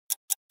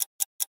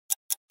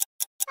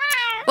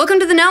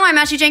Welcome to the Know. I'm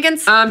Ashley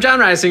Jenkins. I'm John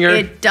Reisinger.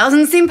 It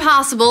doesn't seem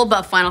possible,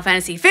 but Final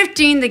Fantasy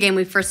 15, the game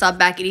we first saw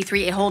back in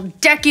E3 a whole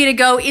decade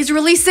ago, is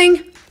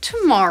releasing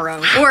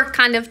tomorrow, or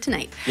kind of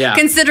tonight. Yeah.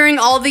 Considering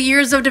all the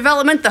years of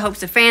development, the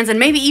hopes of fans, and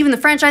maybe even the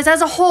franchise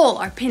as a whole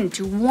are pinned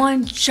to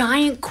one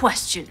giant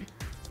question.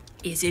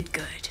 Is it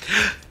good?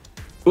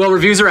 Well,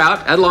 reviews are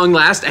out at long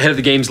last ahead of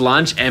the game's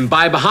launch, and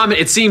by Bahamut,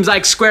 it seems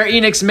like Square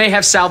Enix may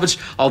have salvaged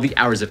all the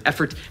hours of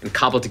effort and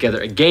cobbled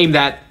together a game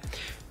that,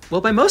 well,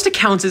 by most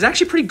accounts, is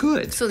actually pretty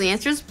good. So the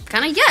answer is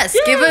kind of yes.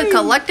 Yay! Give a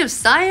collective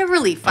sigh of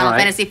relief, Final All right.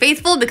 Fantasy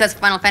faithful, because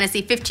Final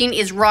Fantasy 15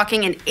 is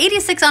rocking an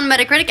 86 on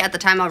Metacritic at the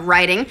time of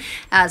writing.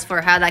 As for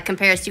how that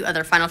compares to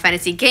other Final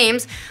Fantasy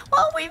games,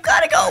 well, we've got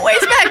to go ways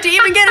back to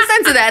even get a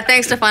sense of that,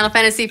 thanks to Final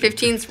Fantasy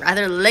 15's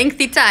rather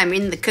lengthy time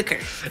in the cooker.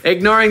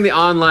 Ignoring the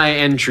online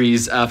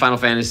entries, Final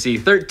Fantasy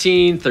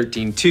 13,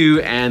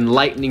 13-2, and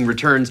Lightning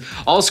Returns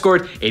all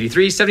scored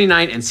 83,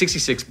 79, and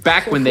 66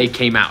 back when they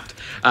came out.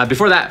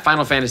 Before that,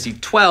 Final Fantasy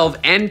 12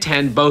 and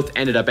 10 both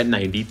ended up at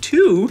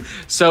 92,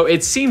 so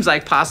it seems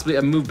like possibly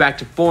a move back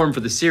to form for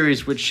the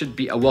series, which should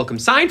be a welcome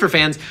sign for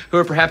fans who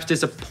are perhaps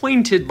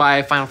disappointed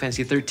by Final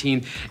Fantasy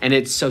 13 and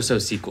its so-so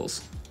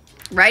sequels.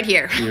 Right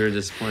here. You're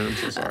disappointed, I'm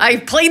so sorry. I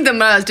played them,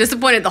 but I was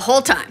disappointed the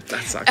whole time.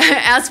 That sucks.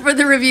 As for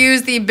the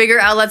reviews, the bigger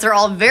outlets are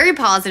all very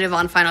positive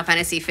on Final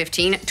Fantasy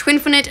 15.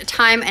 Twinfinite,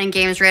 Time, and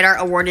Games Radar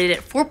awarded it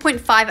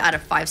 4.5 out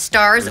of 5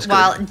 stars,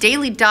 while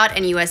Daily Dot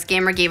and US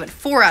Gamer gave it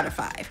 4 out of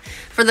 5.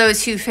 For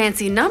those who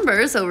fancy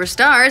numbers over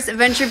stars,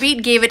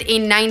 VentureBeat gave it a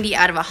 90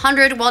 out of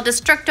 100, while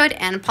Destructoid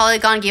and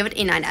Polygon gave it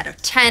a 9 out of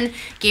 10.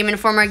 Game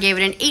Informer gave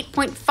it an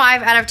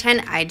 8.5 out of 10,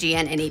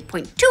 IGN an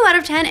 8.2 out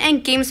of 10,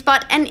 and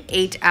GameSpot an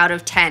 8 out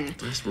of 10.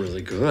 That's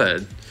really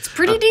good. It's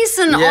pretty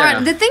decent. yeah.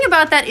 The thing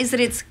about that is that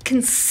it's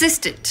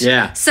consistent.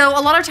 Yeah. So a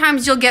lot of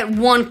times you'll get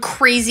one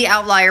crazy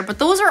outlier, but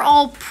those are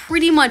all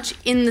pretty much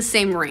in the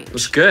same range.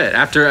 It's good.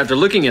 After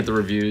looking at the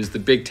reviews, the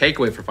big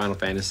takeaway for Final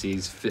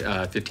Fantasy's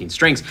 15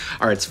 strengths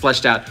are its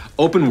fleshed out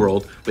open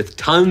world with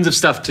tons of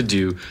stuff to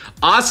do,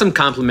 awesome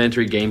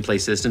complementary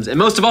gameplay systems, and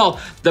most of all,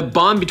 the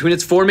bond between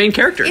its 4 main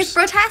characters. It's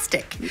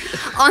fantastic.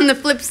 On the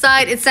flip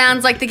side, it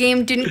sounds like the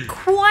game didn't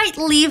quite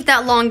leave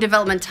that long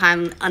development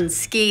time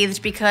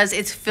unscathed, because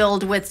it's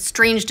filled with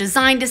strange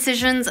design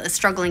decisions, a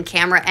struggling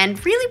camera,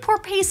 and really poor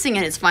pacing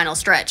in its final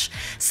stretch.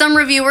 Some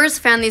reviewers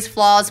found these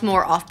flaws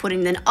more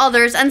off-putting than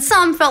others, and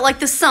some felt like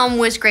the sum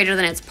was greater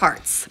than its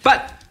parts.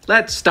 But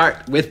let's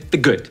start with the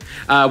good,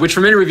 which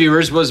for many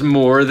reviewers was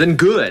more than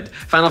good.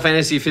 Final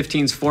Fantasy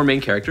XV's 4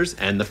 main characters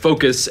and the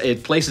focus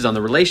it places on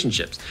the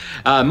relationships.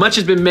 Much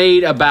has been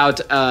made about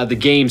the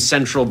game's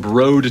central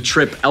road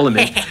trip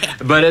element,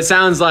 but it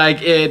sounds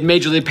like it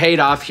majorly paid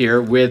off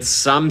here, with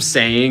some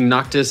saying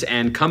Noctis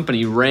and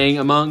company rank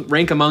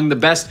among the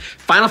best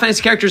Final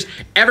Fantasy characters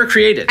ever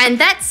created. And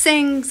that's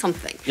saying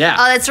something. Yeah.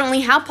 That's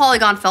certainly how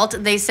Polygon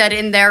felt. They said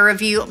in their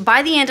review,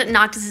 by the end,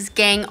 Noctis'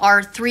 gang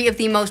are 3 of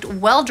the most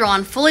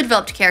well-drawn, fully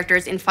developed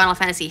characters in Final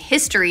Fantasy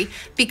history,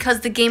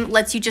 because the game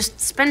lets you just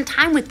spend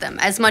time with them,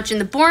 as much in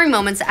the boring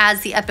moments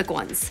as the epic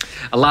ones.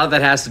 A lot of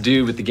that has to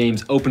do with the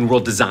game's open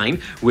world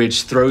design,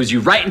 which throws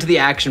you right into the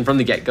action from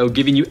the get-go,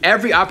 giving you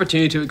every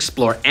opportunity to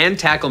explore and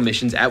tackle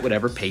missions at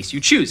whatever pace you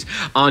choose.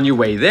 On your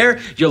way there,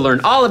 you'll learn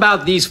all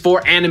about these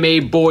 4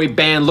 anime boy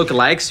band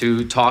lookalikes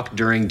who talk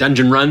during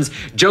dungeon runs,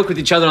 joke with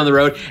each other on the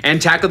road,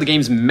 and tackle the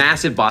game's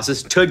massive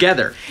bosses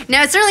together.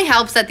 Now, it certainly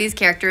helps that these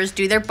characters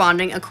do their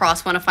bonding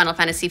across one of Final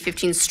Fantasy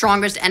XV's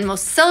strongest and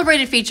most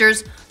celebrated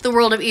features, the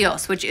world of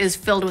Eos, which is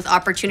filled with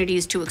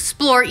opportunities to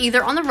explore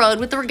either on the road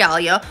with the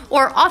Regalia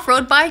or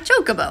off-road by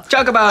Chocobo.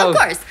 Chocobo! Of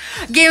course.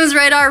 Games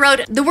Radar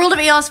wrote, the world of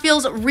Eos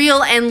feels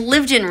real and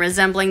lived in,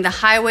 resembling the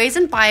highways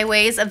and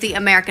byways of the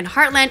American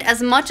heartland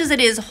as much as it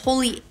is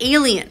wholly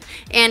alien,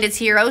 and its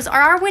heroes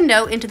are our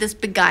window into this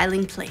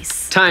beguiling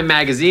place. Time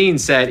magazine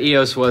said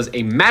Eos was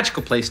a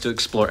magical place to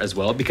explore as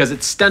well, because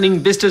its stunning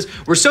vistas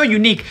were so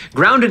unique,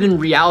 grounded in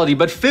reality,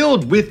 but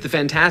filled with the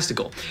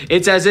fantastical.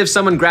 It's as if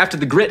someone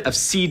grafted the grit of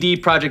CD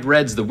Projekt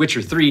Red's The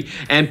Witcher 3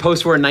 and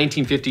post-war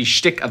 1950s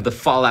shtick of the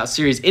Fallout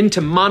series into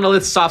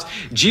Monolith Soft's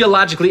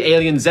geologically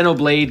alien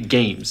Xenoblade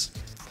games.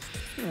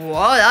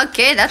 Whoa,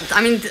 okay, that's,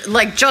 I mean,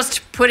 like,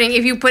 just putting,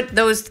 if you put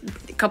those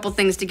couple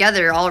things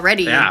together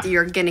already, Yeah.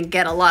 you're gonna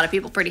get a lot of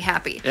people pretty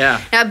happy. Yeah.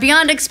 Now,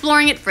 beyond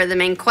exploring it for the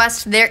main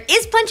quest, there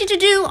is plenty to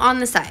do on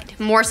the side.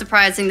 More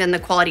surprising than the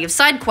quality of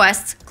side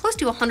quests, close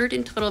to 100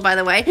 in total, by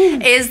the way,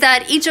 is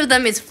that each of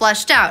them is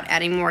fleshed out,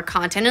 adding more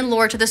content and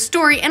lore to the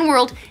story and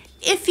world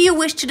if you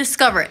wish to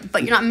discover it,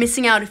 but you're not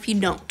missing out if you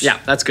don't. Yeah,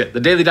 that's good.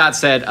 The Daily Dot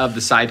said of the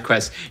side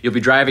quests, you'll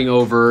be driving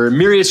over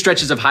myriad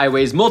stretches of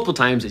highways multiple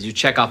times as you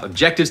check off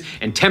objectives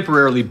and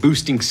temporarily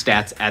boosting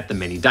stats at the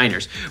many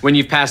diners. When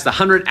you've passed the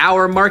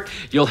 100-hour mark,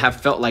 you'll have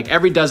felt like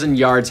every dozen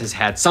yards has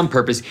had some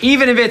purpose,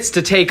 even if it's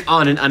to take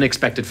on an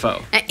unexpected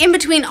foe. Now, in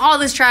between all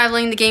this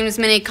traveling, the game's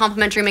many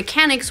complementary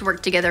mechanics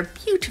work together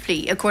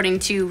beautifully, according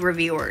to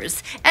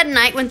reviewers. At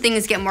night, when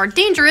things get more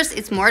dangerous,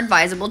 it's more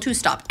advisable to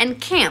stop and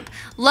camp.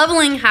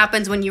 Leveling happens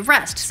happens when you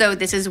rest, so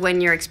this is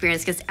when your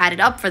experience gets added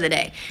up for the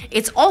day.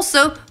 It's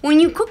also when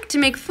you cook to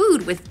make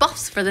food with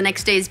buffs for the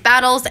next day's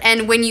battles,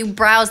 and when you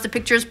browse the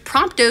pictures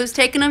promptos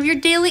taken of your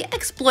daily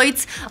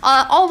exploits,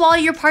 all while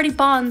your party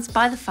bonds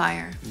by the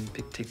fire.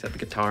 Takes out the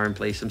guitar and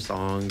plays some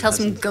songs. Tell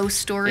some ghost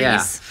stories.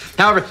 Yeah.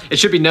 However, it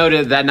should be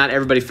noted that not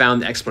everybody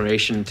found the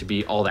exploration to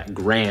be all that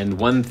grand.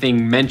 One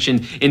thing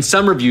mentioned in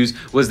some reviews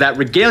was that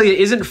regalia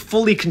isn't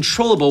fully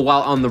controllable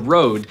while on the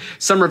road.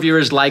 Some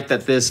reviewers liked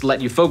that this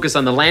let you focus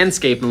on the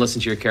landscape and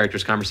listen to your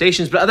characters'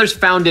 conversations, but others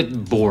found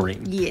it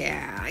boring.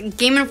 Yeah.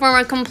 Game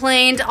Informer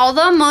complained,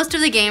 although most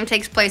of the game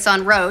takes place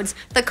on roads,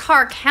 the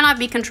car cannot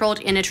be controlled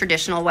in a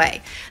traditional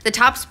way. The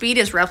top speed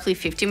is roughly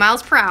 50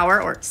 miles per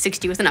hour, or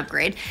 60 with an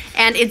upgrade,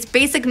 and its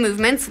basic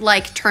movements,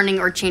 like turning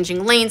or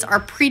changing lanes, are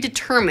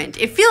predetermined.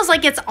 It feels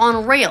like it's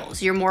on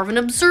rails. You're more of an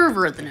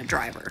observer than a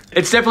driver.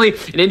 It's definitely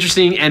an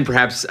interesting and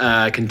perhaps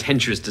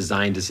contentious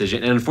design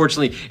decision, and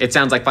unfortunately, it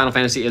sounds like Final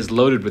Fantasy is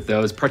loaded with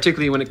those,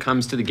 particularly when it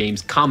comes to the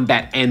game's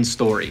combat and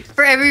story.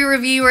 For every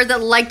reviewer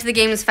that liked the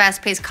game's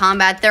fast-paced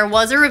combat, there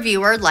was a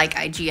reviewer, like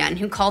IGN,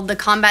 who called the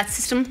combat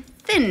system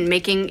thin,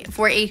 making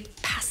for a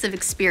passive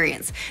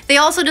experience. They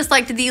also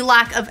disliked the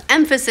lack of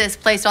emphasis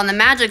placed on the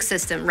magic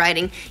system,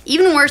 writing,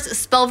 "Even worse,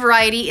 spell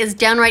variety is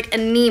downright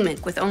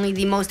anemic, with only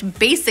the most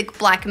basic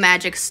black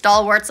magic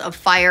stalwarts of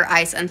fire,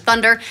 ice, and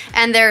thunder,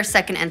 and their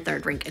second and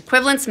third rank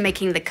equivalents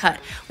making the cut,"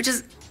 which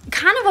is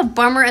kind of a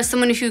bummer as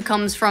someone who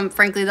comes from,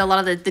 frankly, a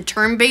lot of the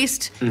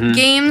turn-based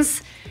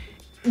games.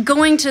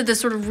 Going to the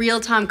sort of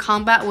real-time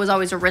combat was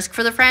always a risk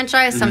for the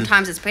franchise.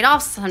 Sometimes it's paid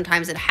off,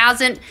 sometimes it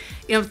hasn't.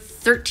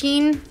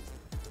 13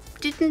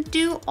 didn't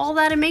do all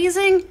that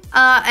amazing.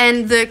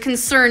 And the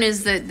concern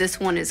is that this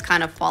one is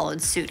kind of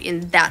followed suit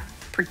in that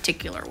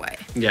particular way.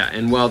 Yeah,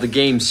 and while the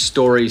game's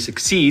story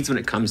succeeds when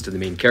it comes to the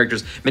main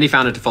characters, many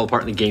found it to fall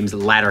apart in the game's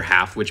latter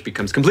half, which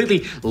becomes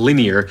completely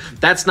linear.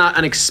 That's not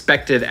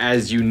unexpected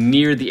as you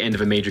near the end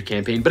of a major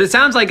campaign, but it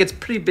sounds like it's a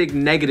pretty big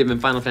negative in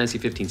Final Fantasy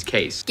XV's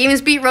case.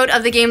 GamesBeat wrote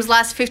of the game's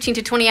last 15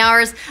 to 20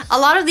 hours, "A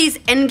lot of these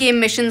endgame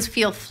missions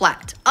feel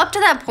flat. Up to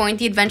that point,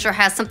 the adventure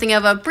has something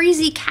of a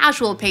breezy,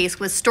 casual pace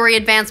with story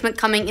advancement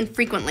coming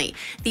infrequently.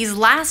 These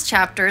last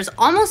chapters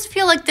almost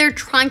feel like they're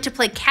trying to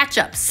play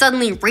catch-up,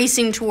 suddenly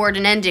racing toward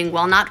an ending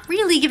while not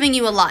really giving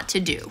you a lot to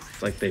do."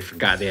 It's like they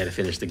forgot they had to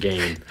finish the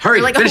game.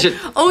 Hurry, like, finish it.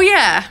 Oh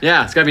yeah.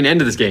 Yeah, it's gotta be an end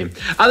to this game.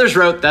 Others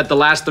wrote that the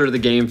last third of the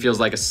game feels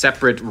like a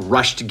separate,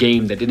 rushed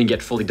game that didn't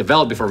get fully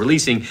developed before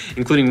releasing,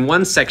 including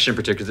one section in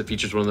particular that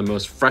features one of the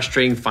most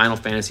frustrating Final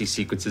Fantasy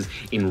sequences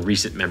in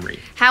recent memory.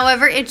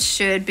 However, it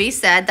should be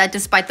said that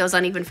despite those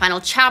uneven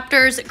final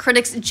chapters,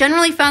 critics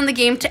generally found the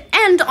game to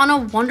end on a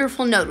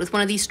wonderful note with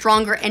one of the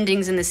stronger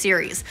endings in the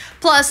series.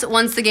 Plus,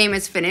 once the game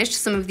is finished,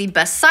 some of the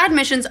best side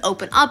missions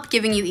open up,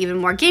 giving you even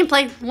more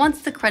gameplay once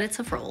the credits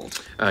have rolled.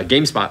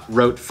 GameSpot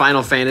wrote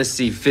Final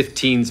Fantasy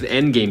XV's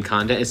endgame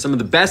content is some of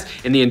the best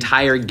in the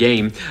entire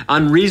game.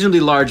 Unreasonably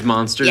large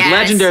monsters,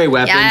 legendary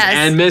weapons,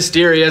 and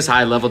mysterious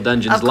high-level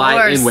dungeons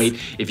lie in wait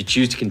if you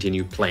choose to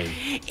continue playing.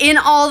 In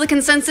all, the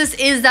consensus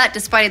is that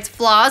despite its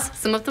flaws,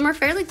 some of them are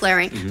fairly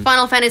glaring,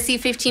 Final Fantasy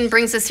XV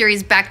brings the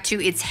series back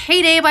to its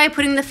heyday by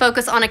putting the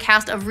focus on a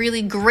cast of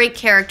really great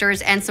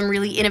characters and some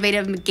really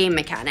innovative game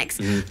mechanics.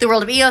 The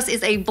world of Eos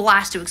is a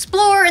blast to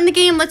explore, and the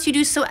game lets you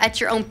do so at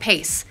your own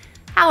pace.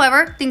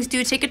 However, things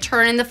do take a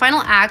turn in the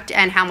final act,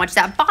 and how much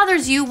that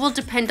bothers you will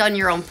depend on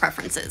your own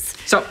preferences.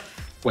 So,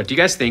 what do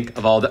you guys think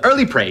of all the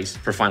early praise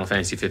for Final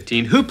Fantasy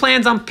XV? Who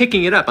plans on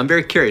picking it up? I'm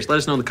very curious. Let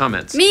us know in the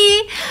comments.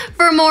 Me!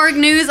 For more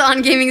news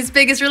on gaming's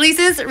biggest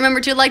releases, remember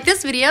to like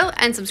this video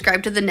and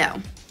subscribe to The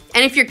Know.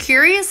 And if you're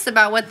curious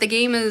about what the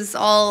game is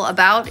all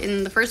about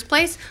in the first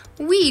place,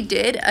 we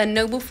did a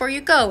Know Before You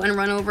Go and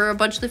run over a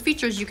bunch of the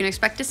features you can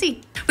expect to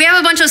see. We have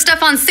a bunch of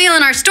stuff on sale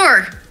in our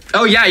store.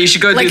 Oh yeah, you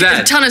should go do that.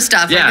 Like a ton of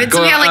stuff. Yeah,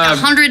 we have like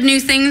 100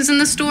 new things in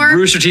the store.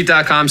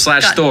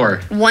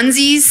 Roosterteeth.com/store.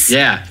 Onesies.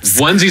 Yeah,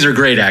 onesies are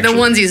great actually. The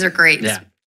onesies are great. Yeah.